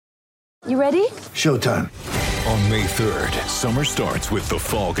You ready? Showtime. On May 3rd, summer starts with The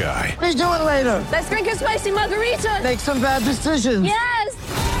Fall Guy. Let's do it later. Let's drink a spicy margarita. Make some bad decisions.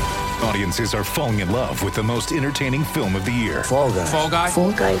 Yes! Audiences are falling in love with the most entertaining film of the year. Fall Guy. Fall Guy.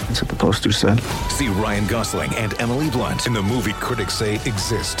 Fall Guy. That's what the poster said. See Ryan Gosling and Emily Blunt in the movie critics say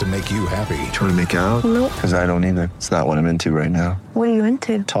exists to make you happy. Trying to make it out? Nope. Because I don't either. It's not what I'm into right now. What are you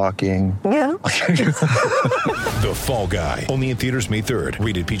into? Talking. Yeah. The Fall Guy. Only in theaters May 3rd.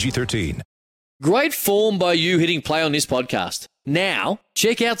 Rated PG-13. Great form by you hitting play on this podcast. Now,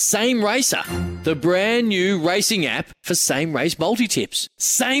 check out Same Racer, the brand new racing app for same race multi-tips.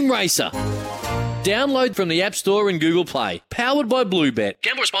 Same Racer. Download from the App Store and Google Play. Powered by Bluebet.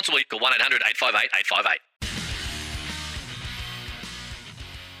 Gamble responsibly. Call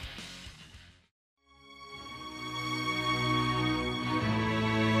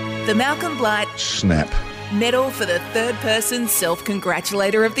 1-800-858-858. The Malcolm Blight Snap. Medal for the Third Person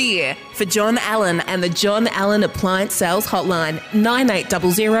Self-Congratulator of the Year for John Allen and the John Allen Appliance Sales Hotline,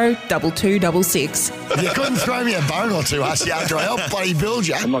 9800 2266. You couldn't throw me a bone or two, Hussey, after I helped bloody build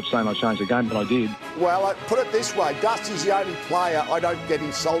you. I'm not saying I changed the game, but I did. Well, put it this way, Dusty's the only player I don't get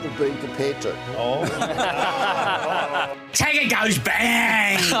insulted being compared to. Tagger goes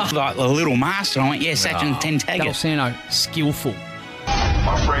bang! Like the little master. I went, yes, Sachin 10 Tagger. Dalsano, skillful.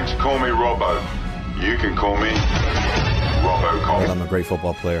 My friends call me Robbo. You can call me Robbo Cole. I'm a great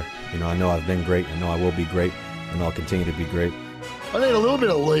football player. I know I've been great. I know I will be great. And I'll continue to be great. I need a little bit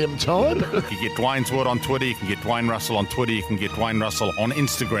of Liam time. You can get Dwayne's Word on Twitter. You can get Dwayne Russell on Twitter. You can get Dwayne Russell on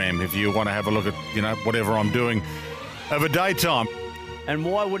Instagram if you want to have a look at, whatever I'm doing over daytime. And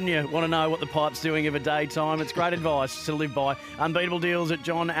why wouldn't you want to know what the pipe's doing of a daytime? It's great advice to live by. Unbeatable deals at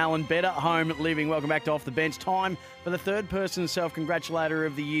John Allen. Better home living. Welcome back to Off the Bench. Time for the Third Person Self-Congratulator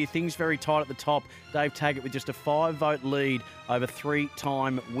of the Year. Things very tight at the top. Dave Taggart with just a 5-vote lead over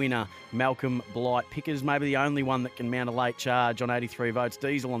three-time winner Malcolm Blight. Pickers maybe the only one that can mount a late charge on 83 votes.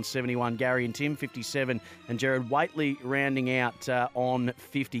 Diesel on 71. Gary and Tim 57. And Jared Waitley rounding out on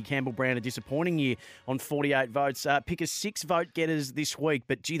 50. Campbell Brown a disappointing year on 48 votes. Pickers 6-vote getters this week.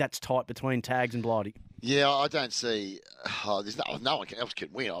 But, gee, that's tight between Tags and Blighty. Yeah, I don't see... there's no one else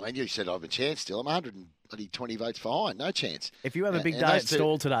can win. I mean, you said I have a chance still. I'm 120 votes behind. No chance. If you have a big day at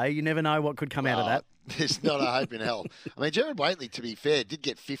Stall today, you never know what could come out of that. There's not a hope in hell. I mean, Jared Waitley, to be fair, did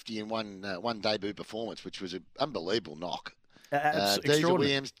get 50 in one debut performance, which was an unbelievable knock. Diesel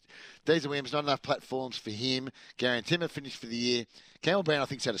Williams, not enough platforms for him. Gary and Tim have finished for the year. Campbell Brown, I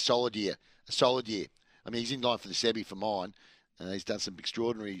think, has had a solid year. I mean, he's in line for the Sebi for mine. He's done some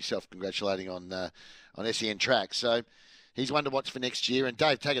extraordinary self-congratulating on SEN tracks. So he's one to watch for next year. And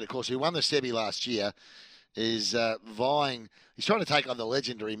Dave Taggart, of course, who won the Sebi last year, is vying. He's trying to take on the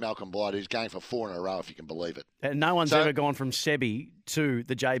legendary Malcolm Blight, who's going for 4 in a row, if you can believe it. And no one's ever gone from Sebi to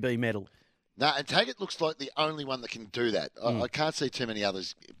the JB medal. No, and Taggart looks like the only one that can do that. I can't see too many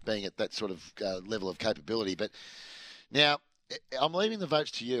others being at that sort of level of capability. But now, I'm leaving the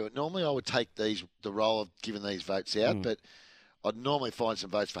votes to you. Normally, I would take the role of giving these votes out, but I'd normally find some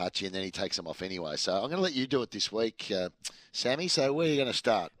votes for Hutchie and then he takes them off anyway. So I'm going to let you do it this week, Sammy. So where are you going to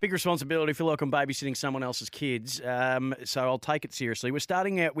start? Big responsibility. Feel like I'm babysitting someone else's kids. So I'll take it seriously. We're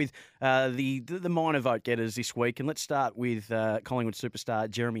starting out with the minor vote getters this week. And let's start with Collingwood superstar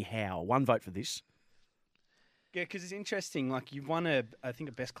Jeremy Howe. 1 vote for this. Yeah, because it's interesting. Like, you've won a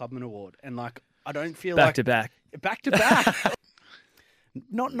Best Clubman Award. And, like, I don't feel back to back. Back to back.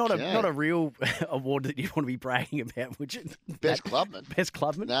 Not a real award that you want to be bragging about, would you? Best Clubman? Best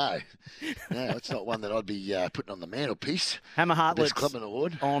Clubman? No, it's not one that I'd be putting on the mantelpiece. Hammer Hartlett Best Clubman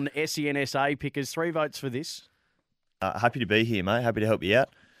Award. On SENSA Pickers. 3 votes for this. Happy to be here, mate. Happy to help you out.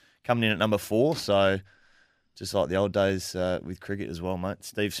 Coming in at number 4, so just like the old days with cricket as well, mate.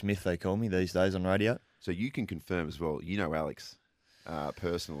 Steve Smith, they call me these days on radio. So you can confirm as well. You know Alex.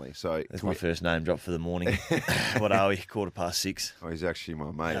 Personally, so that's my first name drop for the morning. What are we? 6:15. Oh, he's actually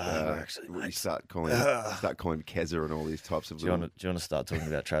my mate. We start calling him Keza and all these types of. Do you want to start talking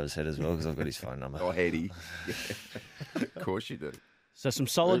about Travis Head as well? Because I've got his phone number. Oh, Heady. Yeah. Of course you do. So some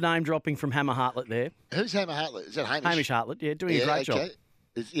solid name dropping from Hammer Hartlett there. Who's Hammer Hartlett? Is that Hamish? Hamish Hartlett, yeah, doing a great job.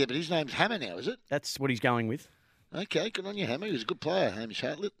 Yeah, but his name's Hammer now, is it? That's what he's going with. Okay, good on you, Hammer. He was a good player, Hamish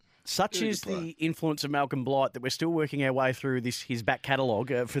Hartlett. Such is the influence of Malcolm Blight that we're still working our way through his back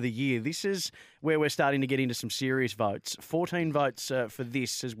catalogue for the year. This is where we're starting to get into some serious votes. 14 votes for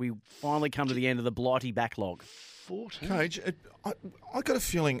this as we finally come to the end of the Blighty backlog. 14? Cage, I got a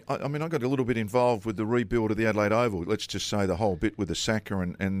feeling, I got a little bit involved with the rebuild of the Adelaide Oval. Let's just say the whole bit with the Saka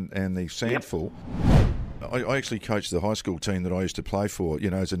and the Sandful. Yep. I actually coached the high school team that I used to play for,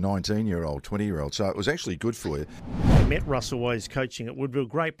 as a 19-year-old, 20-year-old. So it was actually good for you. I met Russell while he was coaching at Woodville.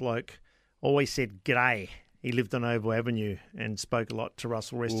 Great bloke. always said g'day. He lived on Oval Avenue and spoke a lot to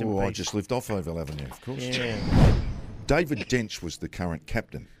Russell. Rest in peace. I just lived off Oval Avenue, of course. Yeah. David Dench was the current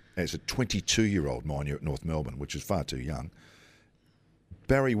captain as a 22-year-old, mind you, at North Melbourne, which is far too young.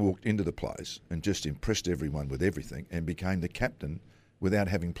 Barry walked into the place and just impressed everyone with everything and became the captain without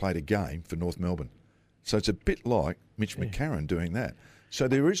having played a game for North Melbourne. So it's a bit like Mitch McCarron doing that. So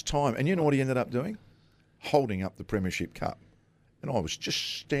there is time. And you know what he ended up doing? Holding up the Premiership Cup. And I was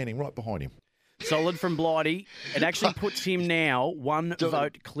just standing right behind him. Solid from Blighty. It actually puts him now one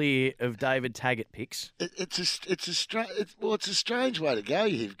vote clear of David Taggart picks. It's a strange way to go.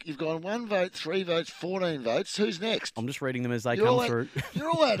 You've gone 1 vote, 3 votes, 14 votes. Who's next? I'm just reading them as they come through.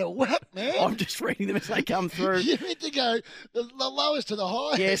 You're all out of whack, man. I'm just reading them as they come through. You meant to go the lowest to the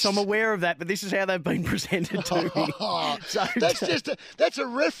highest. Yes, I'm aware of that, but this is how they've been presented to me. So that's a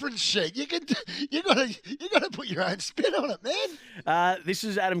reference sheet. You got to put your own spin on it, man. This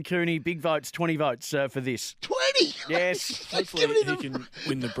is Adam Cooney. Big votes, 20 votes for this. 20? Yes. Hopefully he can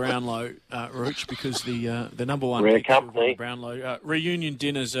win the Brownlow, Rooch, because the number one Rare pick company. for Brownlow reunion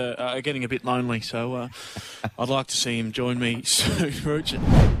dinners are getting a bit lonely, so I'd like to see him join me soon, Rooch.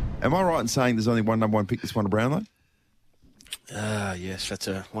 Am I right in saying there's only one number one pick that's won a Brownlow? Yes, that's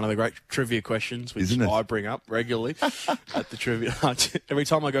one of the great trivia questions, which Isn't it? I bring up regularly at the trivia. Every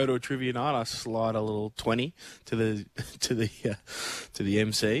time I go to a trivia night, I slide a little 20 to the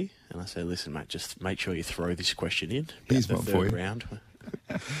MC, and I say, "Listen, mate, just make sure you throw this question in." Here's the one third for you. round.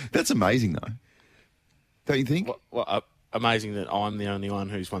 That's amazing, though. Don't you think? Well, amazing that I'm the only one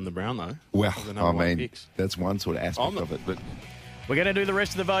who's won the Brownlow. Well, of the number one picks. that's one sort of aspect of it, but. We're going to do the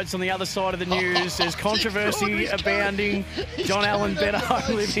rest of the votes on the other side of the news. There's controversy abounding. John Allen Better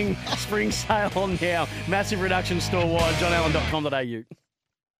Home Living spring sale on now. Massive reduction store-wide, johnallen.com.au.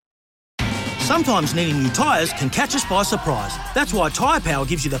 Sometimes needing new tyres can catch us by surprise. That's why Tyre Power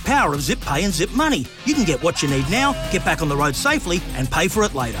gives you the power of zip pay and zip money. You can get what you need now, get back on the road safely and pay for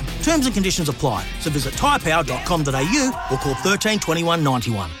it later. Terms and conditions apply. So visit tyrepower.com.au or call 13 21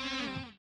 91.